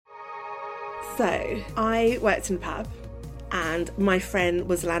So, I worked in a pub and my friend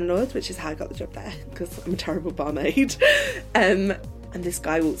was a landlord, which is how I got the job there, because I'm a terrible barmaid. And this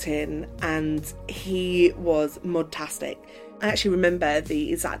guy walked in and he was modtastic. I actually remember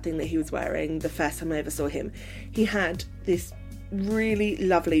the exact thing that he was wearing the first time I ever saw him. He had this really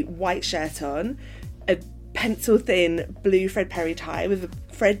lovely white shirt on, a pencil-thin blue Fred Perry tie with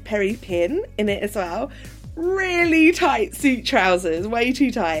a Fred Perry pin in it as well, really tight suit trousers, way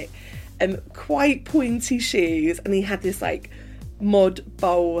too tight, quite pointy shoes, and he had this like mod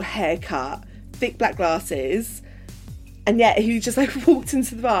bowl haircut, thick black glasses, and yet he just like walked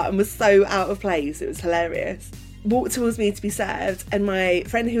into the bar and was so out of place. It was hilarious. Walked towards me to be served, and my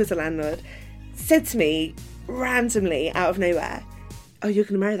friend who was a landlord said to me randomly out of nowhere, "Oh, you're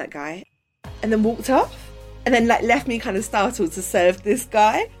gonna marry that guy?" And then walked off, and then like left me kind of startled to serve this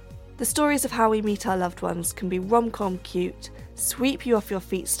guy. The stories of how we meet our loved ones can be rom-com cute, sweep you off your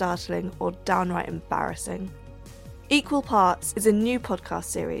feet startling, or downright embarrassing. Equal Parts is a new podcast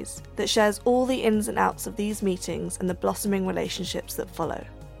series that shares all the ins and outs of these meetings and the blossoming relationships that follow.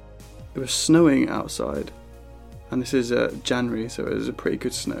 It was snowing outside, and this is January, so it was a pretty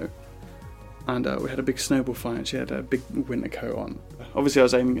good snow. And we had a big snowball fight, and she had a big winter coat on. Obviously I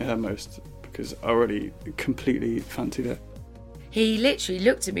was aiming at her most, because I already completely fancied her. He literally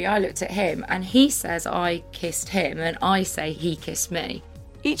looked at me, I looked at him, and he says I kissed him, and I say he kissed me.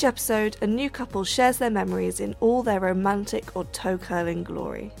 Each episode, a new couple shares their memories in all their romantic or toe-curling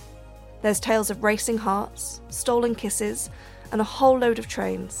glory. There's tales of racing hearts, stolen kisses, and a whole load of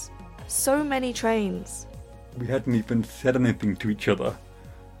trains. So many trains. We hadn't even said anything to each other,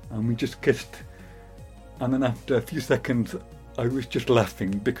 and we just kissed. And then after a few seconds, I was just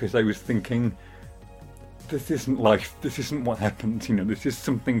laughing because I was thinking, this isn't life, this isn't what happens, this is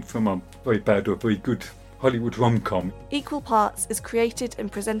something from a very bad or very good Hollywood rom-com. Equal Parts is created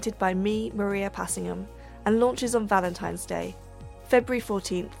and presented by me, Maria Passingham, and launches on Valentine's Day, February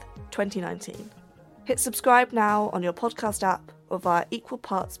 14th, 2019. Hit subscribe now on your podcast app or via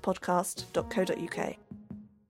equalpartspodcast.co.uk.